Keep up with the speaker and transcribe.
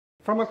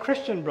From a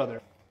Christian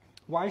brother,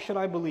 why should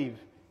I believe?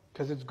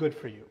 Because it's good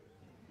for you.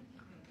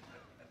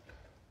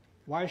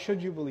 Why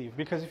should you believe?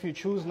 Because if you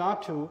choose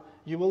not to,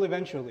 you will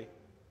eventually.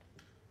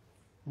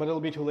 But it'll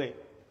be too late.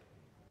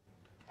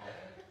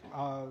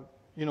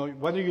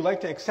 Whether you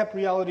like to accept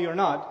reality or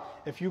not,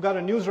 if you got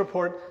a news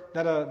report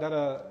that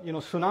a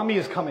tsunami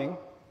is coming,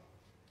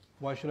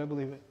 why should I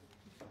believe it?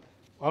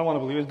 I don't want to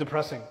believe it. It's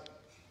depressing.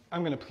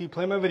 I'm going to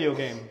play my video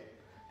game.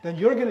 Then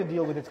you're going to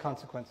deal with its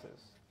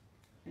consequences.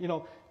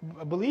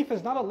 Belief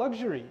is not a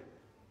luxury.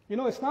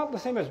 It's not the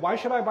same as, why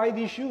should I buy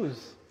these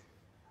shoes?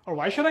 Or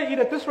why should I eat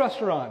at this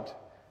restaurant?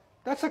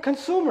 That's a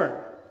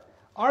consumer.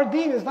 Our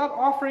deen is not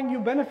offering you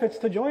benefits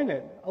to join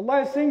it.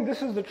 Allah is saying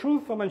this is the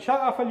truth. فَمَنْ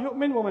شَاءَ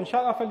فَلْيُؤْمِنْ وَمَنْ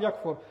شَاءَ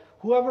فَلْيَكْفُرْ.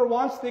 Whoever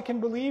wants, they can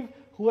believe.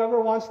 Whoever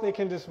wants, they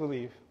can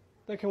disbelieve.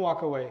 They can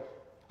walk away.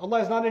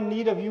 Allah is not in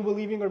need of you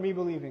believing or me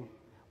believing.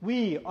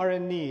 We are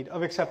in need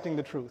of accepting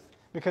the truth,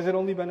 because it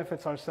only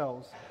benefits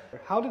ourselves.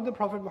 How did the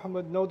Prophet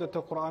Muhammad know that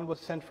the Quran was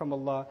sent from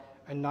Allah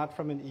and not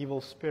from an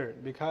evil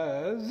spirit?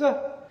 Because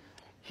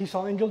he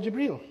saw Angel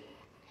Jibreel.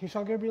 He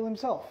saw Gabriel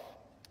himself.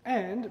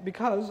 And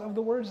because of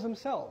the words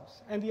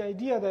themselves. And the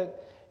idea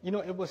that,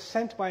 it was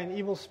sent by an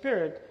evil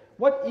spirit.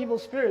 What evil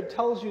spirit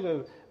tells you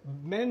to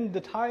mend the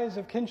ties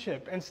of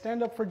kinship and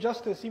stand up for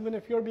justice even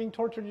if you're being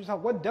tortured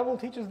yourself? What devil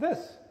teaches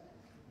this?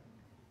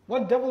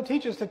 What devil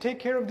teaches to take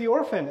care of the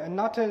orphan and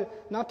not to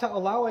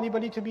allow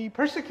anybody to be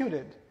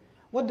persecuted?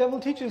 What devil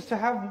teaches to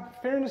have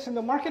fairness in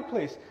the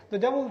marketplace? The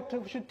devil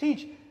should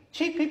teach,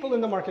 cheat people in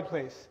the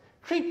marketplace.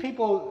 Treat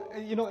people,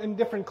 in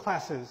different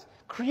classes.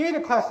 Create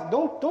a class.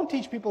 Don't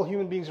teach people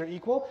human beings are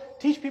equal.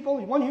 Teach people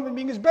one human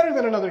being is better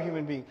than another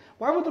human being.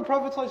 Why would the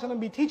Prophet ﷺ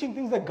be teaching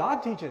things that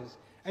God teaches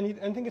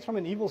and think it's from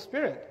an evil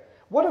spirit?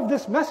 What if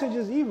this message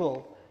is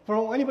evil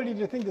for anybody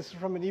to think this is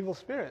from an evil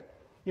spirit?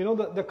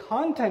 The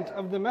content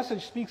of the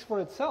message speaks for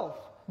itself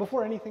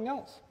before anything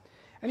else.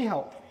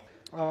 Anyhow,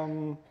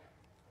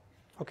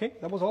 okay,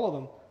 that was all of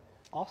them.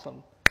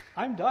 Awesome.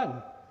 I'm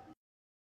done.